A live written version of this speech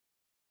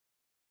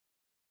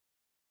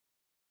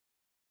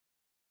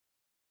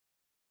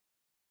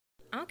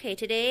Okay,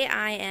 today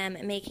I am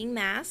making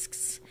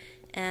masks,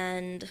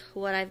 and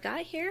what I've got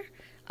here,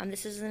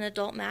 this is an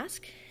adult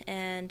mask,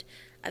 and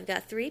I've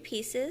got 3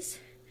 pieces,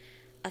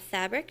 a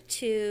fabric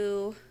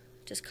to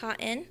just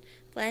cotton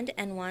blend,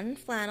 and 1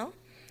 flannel,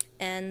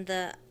 and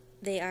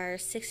they are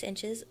 6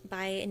 inches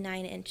by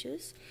 9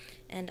 inches,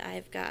 and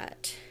I've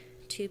got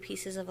 2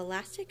 pieces of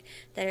elastic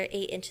that are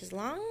 8 inches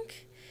long,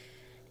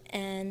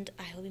 and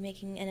I will be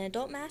making an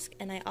adult mask,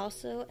 and I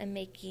also am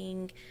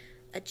making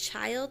a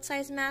child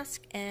size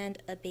mask and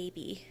a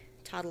baby,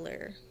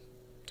 toddler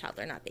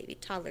not baby,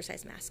 toddler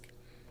size mask.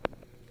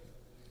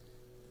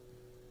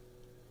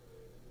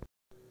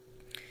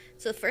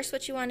 So first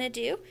what you want to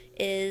do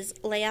is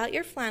lay out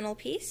your flannel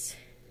piece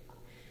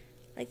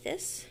like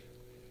this,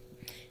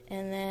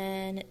 and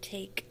then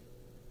take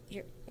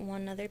your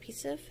one other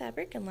piece of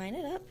fabric and line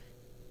it up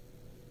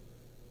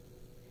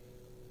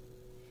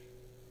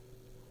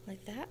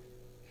like that,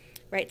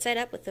 right side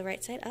up with the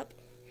right side up.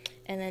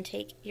 And then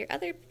take your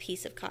other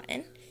piece of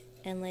cotton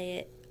and lay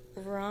it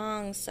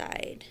wrong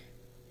side,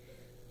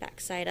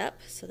 back side up.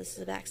 So this is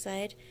the back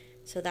side.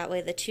 So that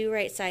way the 2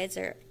 right sides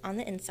are on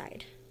the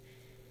inside.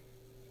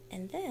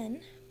 And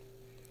then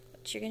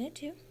what you're going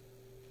to do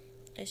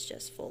is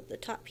just fold the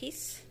top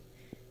piece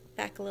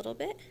back a little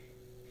bit.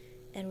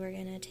 And we're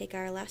going to take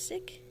our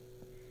elastic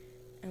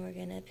and we're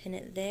going to pin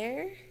it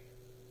there.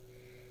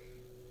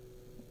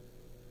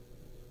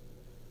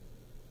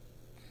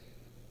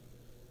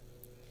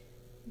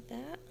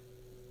 That.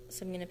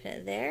 So I'm going to pin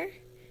it there,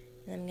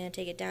 and I'm going to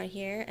take it down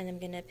here, and I'm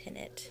going to pin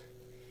it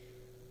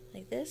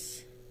like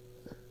this,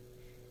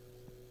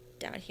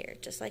 down here,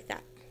 just like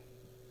that.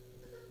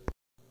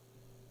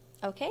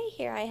 Okay,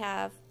 here I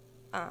have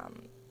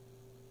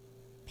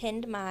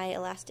pinned my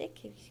elastic.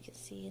 If you can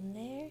see in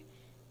there,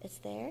 it's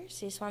there.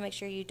 So you just want to make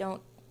sure you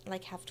don't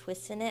have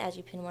twists in it as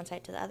you pin one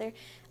side to the other.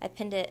 I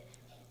pinned it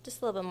just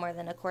a little bit more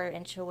than a 1/4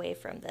 inch away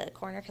from the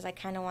corner because I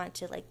kind of want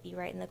to be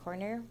right in the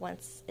corner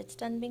once it's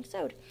done being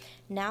sewed.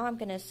 Now I'm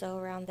going to sew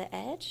around the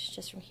edge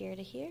just from here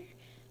to here,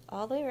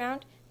 all the way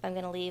around. I'm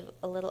going to leave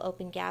a little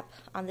open gap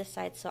on this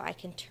side so I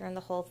can turn the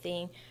whole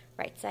thing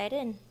right side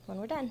in when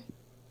we're done.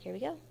 Here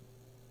we go.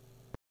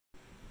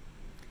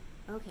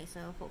 Okay,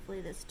 so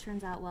hopefully this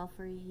turns out well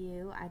for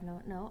you. I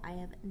don't know. I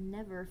have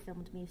never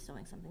filmed me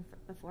sewing something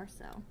before,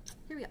 so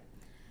here we go.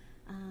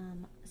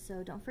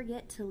 So don't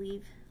forget to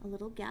leave a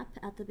little gap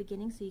at the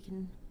beginning so you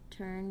can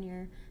turn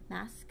your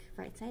mask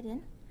right side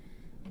in.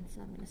 And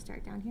so I'm going to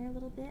start down here a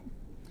little bit.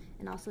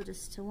 And also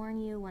just to warn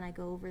you, when I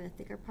go over the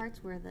thicker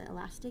parts where the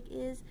elastic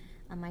is,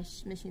 my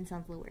machine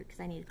sounds a little weird because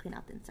I need to clean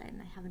out the inside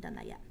and I haven't done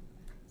that yet.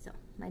 So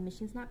my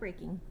machine's not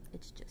breaking,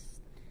 it's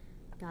just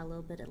got a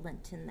little bit of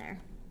lint in there.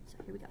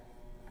 So here we go.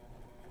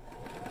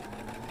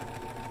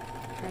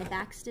 I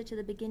back stitch at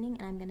the beginning,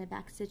 and I'm going to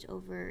back stitch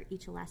over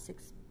each elastic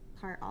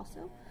part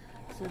also.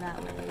 So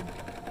that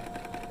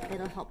way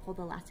it'll help hold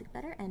the elastic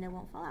better and it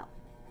won't fall out.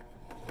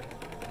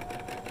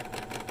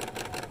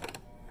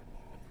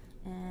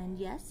 And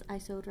yes, I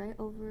sewed right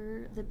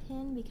over the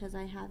pin because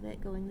I have it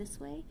going this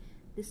way.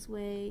 This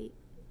way,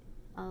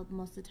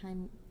 most of the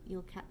time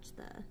you'll catch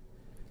the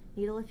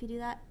needle if you do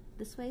that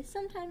this way.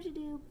 Sometimes you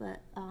do,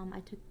 but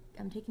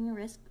I'm taking a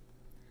risk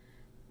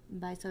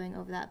by sewing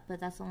over that, but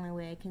that's the only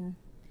way I can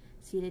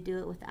see to do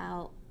it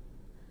without.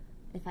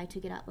 If I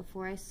took it out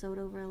before I sewed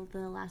over the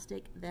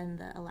elastic, then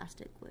the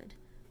elastic would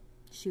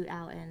shoot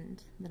out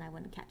and then I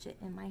wouldn't catch it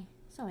in my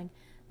sewing.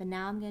 But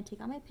now I'm going to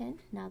take out my pin,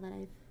 now that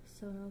I've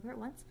sewn over it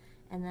once,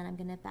 and then I'm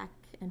going to back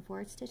and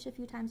forward stitch a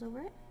few times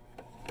over it.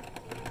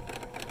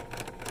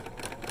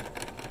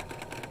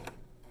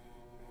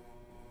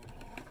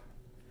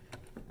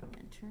 I'm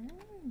going to turn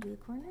and do the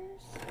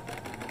corners.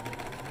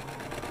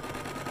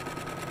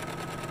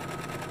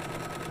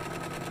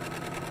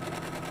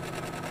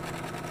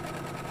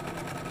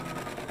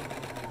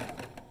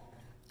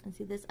 And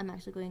see this, I'm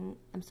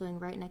sewing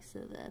right next to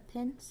the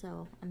pin,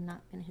 so I'm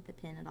not going to hit the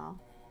pin at all.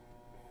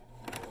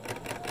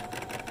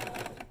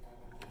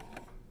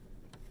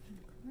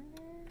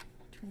 Corner,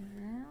 turn it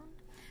around.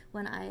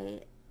 When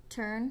I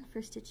turn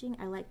for stitching,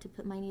 I like to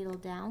put my needle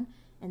down,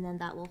 and then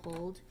that will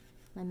hold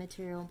my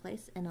material in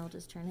place, and I'll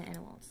just turn it and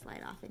it won't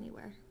slide off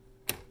anywhere.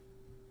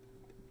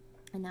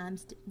 And now I'm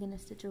going to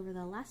stitch over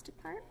the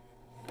elastic part.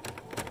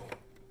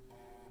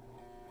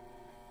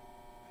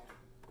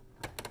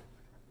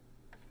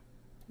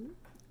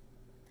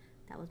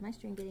 That was my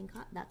string getting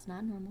caught. That's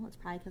not normal. It's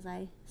probably because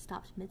I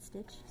stopped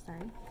mid-stitch.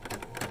 Sorry. And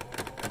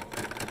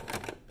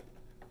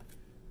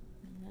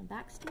then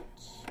back stitch.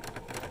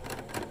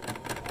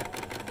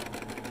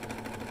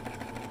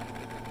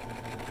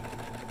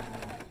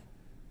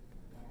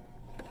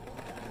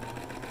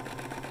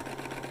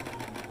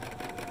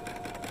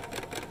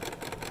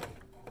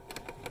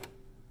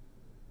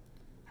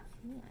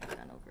 See, I've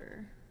gone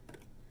over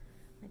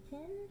my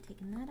pin,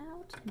 taking that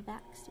out, and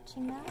back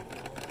stitching that.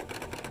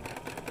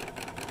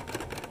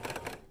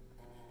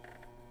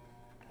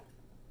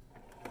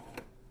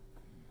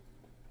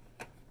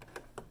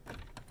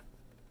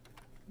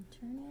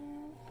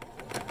 Turning.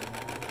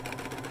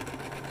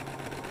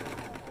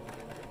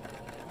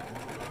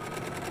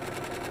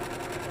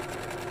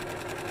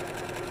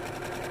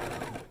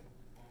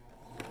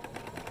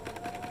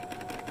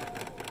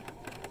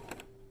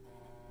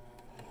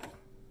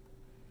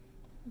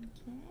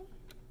 Okay.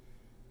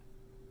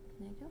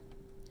 There you go.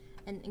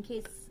 And in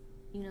case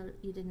you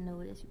didn't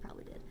notice, you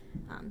probably did.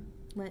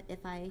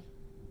 If I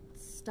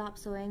stop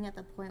sewing at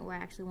the point where I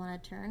actually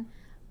want to turn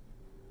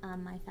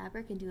my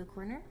fabric and do a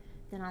corner,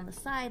 then on the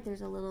side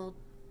there's a little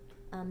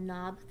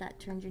knob that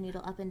turns your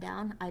needle up and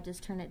down. I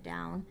just turn it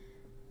down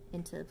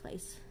into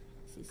place.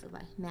 See, so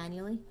by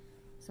manually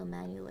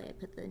I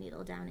put the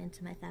needle down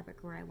into my fabric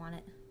where I want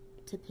it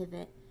to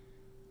pivot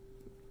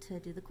to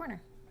do the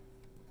corner.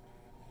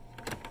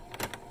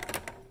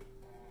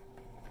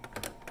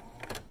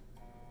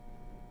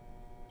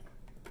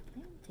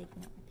 Okay,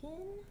 taking out my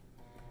pin.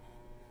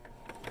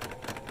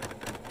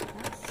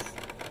 That's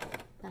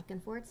back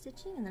and forward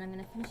stitching, and then I'm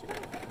going to finish it off.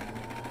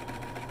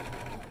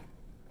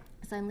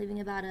 So I'm leaving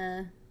about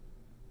a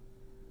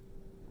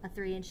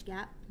 3-inch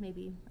gap,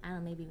 maybe, I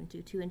don't know, maybe even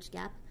 2-inch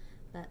gap,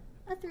 but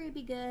a 3 would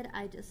be good.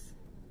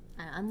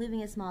 I'm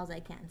leaving as small as I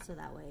can, so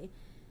that way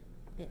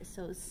it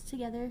sews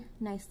together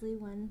nicely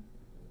when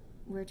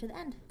we're to the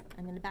end.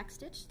 I'm going to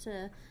backstitch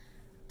to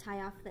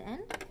tie off the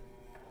end.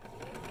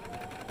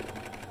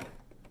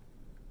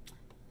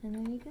 And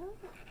there you go.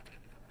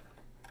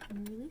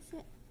 And release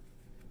it.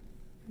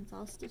 It's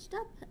all stitched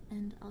up,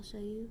 and I'll show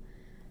you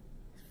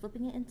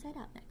flipping it inside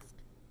out next.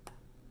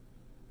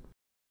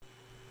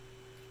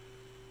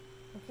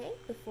 Okay,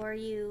 before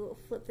you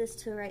flip this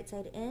to the right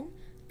side in,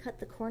 cut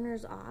the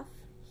corners off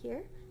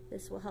here.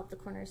 This will help the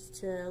corners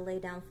to lay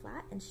down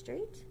flat and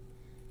straight,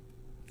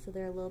 so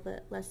they're a little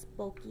bit less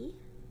bulky.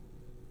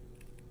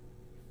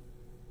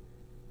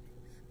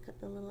 Cut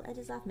the little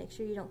edges off. Make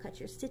sure you don't cut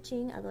your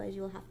stitching, otherwise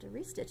you will have to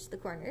restitch the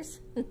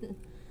corners.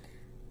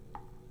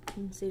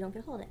 So you don't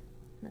get a hole in it.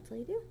 And that's all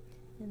you do.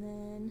 And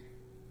then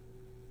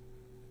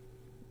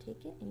you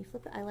take it and you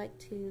flip it. I like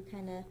to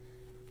kind of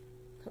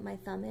put my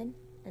thumb in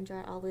and draw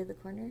it all the way to the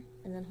corner,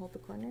 and then hold the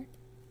corner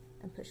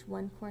and push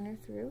one corner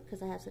through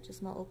because I have such a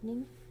small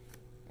opening,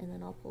 and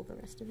then I'll pull the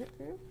rest of it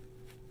through.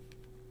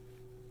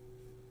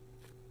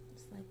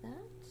 Just like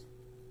that.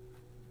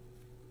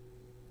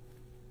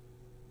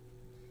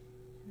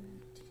 And then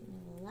take your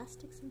little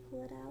elastics and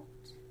pull it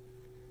out.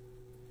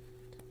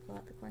 To pull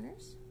out the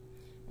corners.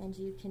 And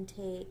you can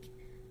take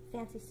a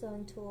fancy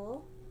sewing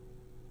tool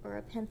or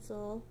a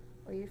pencil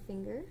or your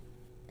finger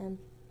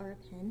or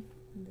a pen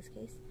in this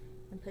case,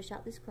 and push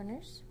out these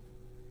corners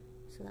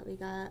so that we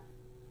got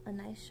a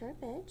nice sharp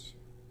edge,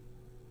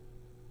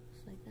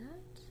 just like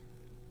that.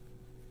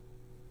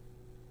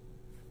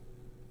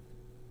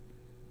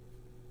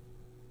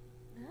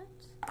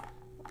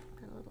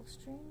 Got a little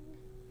string.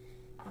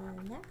 And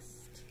then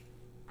next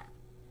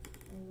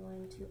I'm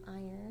going to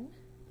iron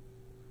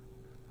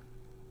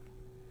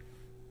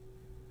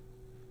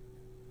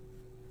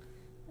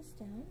this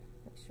down.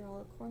 Make sure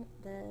all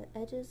the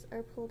edges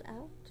are pulled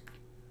out.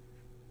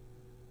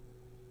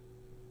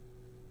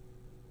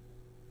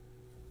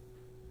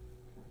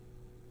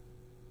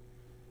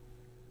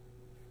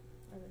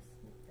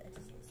 The edges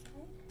of the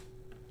side.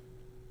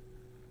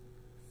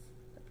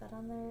 Put that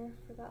on there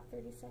for about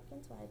 30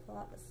 seconds while I pull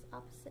out this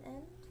opposite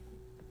end.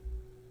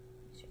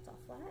 Make sure it's all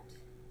flat.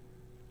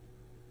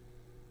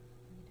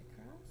 Bring it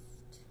across.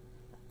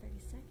 About 30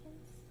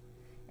 seconds.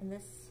 And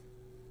this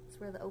is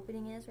where the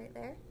opening is right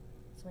there.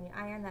 So when you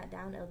iron that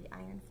down, it'll be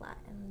iron flat.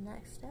 And the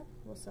next step,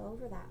 we'll sew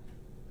over that.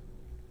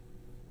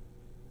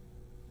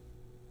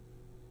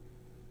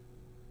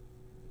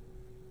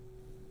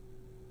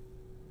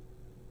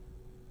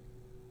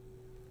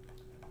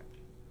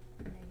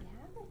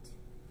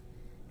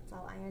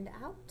 All ironed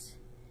out,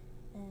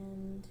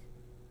 and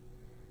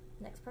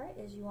the next part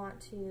is you want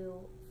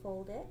to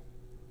fold it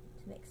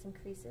to make some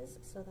creases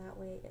so that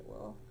way it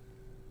will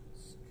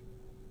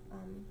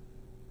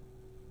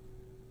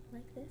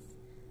like this,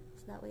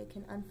 so that way it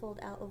can unfold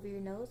out over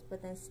your nose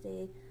but then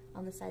stay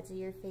on the sides of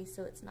your face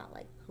so it's not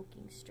like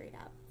poking straight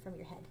out from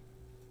your head.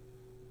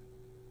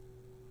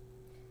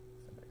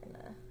 So we're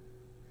gonna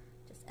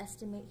just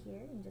estimate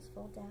here and just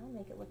fold down,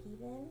 make it look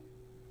even,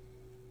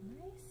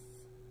 nice.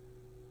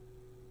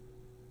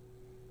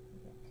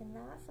 Pin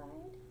that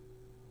side,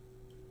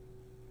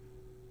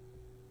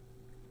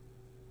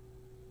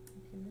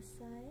 and pin this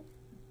side,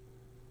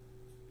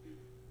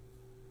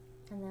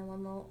 and then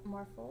one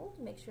more fold.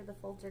 Make sure the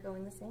folds are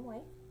going the same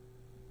way.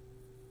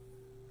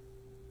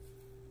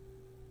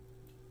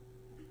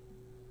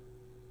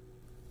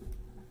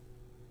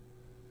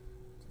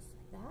 Just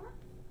like that.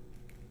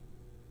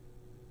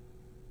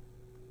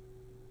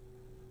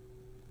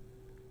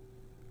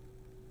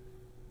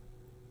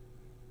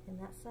 Pin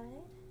that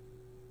side.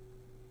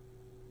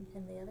 And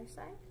pin the other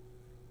side.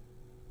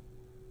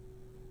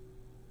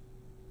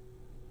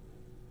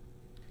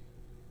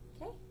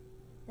 Okay,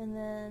 and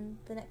then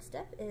the next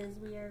step is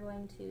we are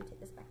going to take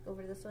this back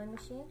over to the sewing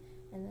machine,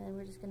 and then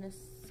we're just going to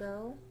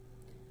sew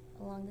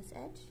along this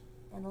edge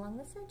and along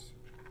this edge,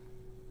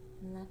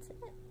 and that's it.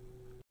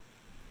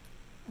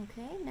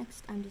 Okay,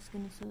 next I'm just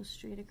going to sew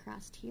straight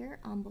across here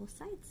on both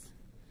sides,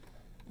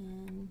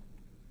 and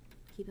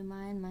keep in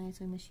mind my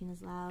sewing machine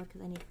is loud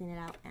because I need to clean it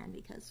out and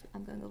because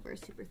I'm going over a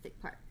super thick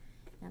part.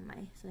 And my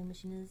sewing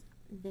machine is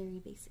very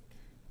basic.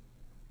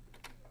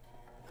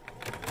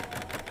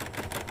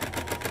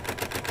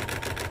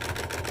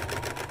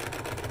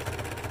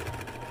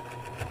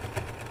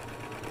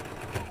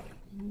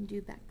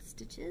 do back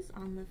stitches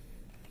on the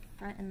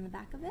front and the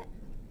back of it,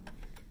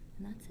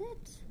 and that's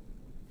it.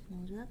 And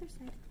we'll do the other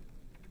side.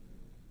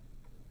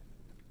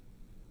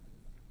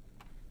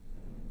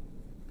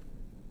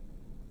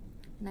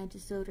 And I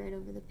just sewed right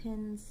over the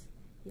pins.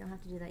 You don't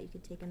have to do that, you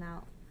could take them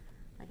out.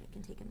 Like I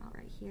can take them out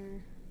right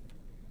here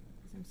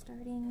as I'm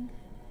starting.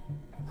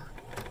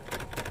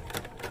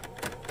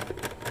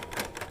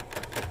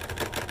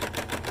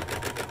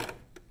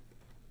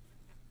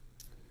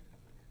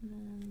 And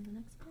then the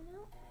next pin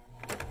out.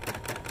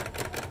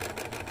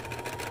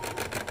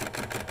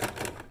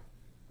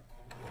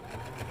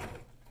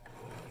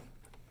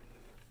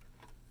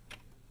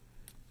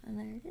 And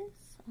there it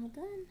is, all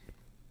done.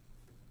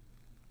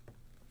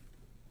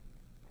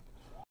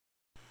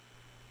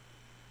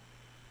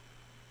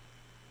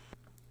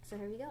 So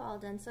here we go, all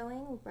done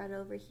sewing. We brought it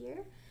over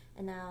here.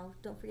 And now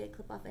don't forget to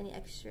clip off any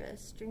extra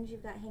strings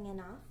you've got hanging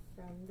off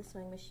from the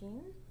sewing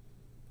machine.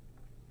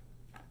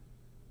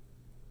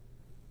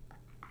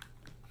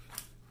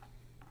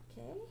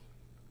 Okay,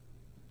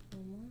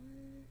 one more.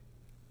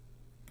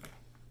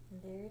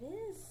 And there it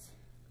is.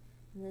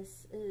 And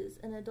this is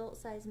an adult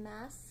size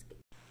mask.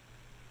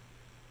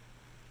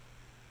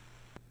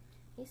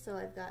 Okay, so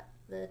I've got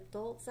the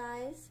adult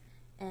size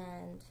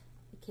and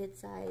the kid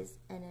size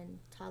and then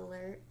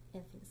toddler,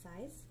 infant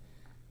size.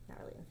 Not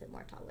really infant,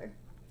 more toddler.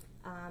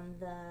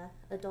 The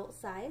adult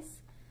size,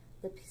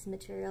 the piece of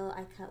material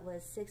I cut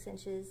was 6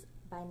 inches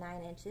by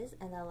 9 inches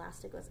and the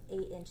elastic was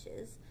 8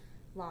 inches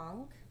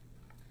long.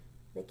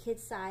 The kid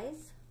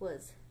size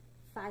was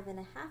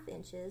 5.5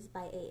 inches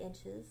by 8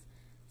 inches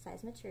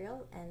size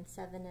material and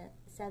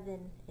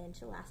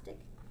 7-inch elastic.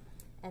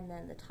 And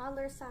then the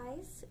toddler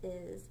size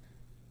is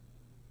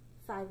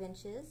 5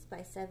 inches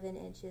by 7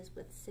 inches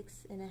with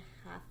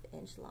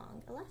 6.5-inch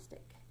long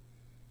elastic.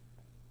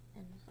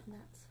 And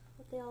that's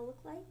what they all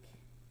look like.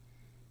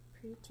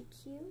 Pretty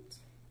cute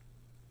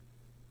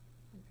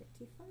and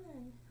pretty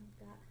fun.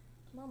 I've got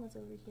Mama's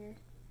over here.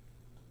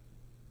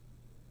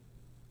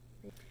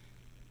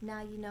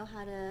 Now you know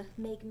how to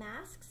make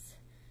masks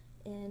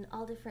in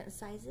all different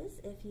sizes.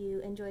 If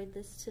you enjoyed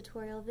this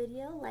tutorial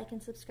video, like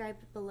and subscribe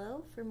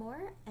below for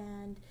more,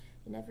 and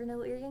you never know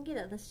what you're gonna get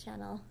on this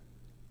channel.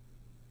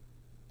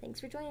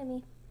 Thanks for joining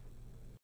me.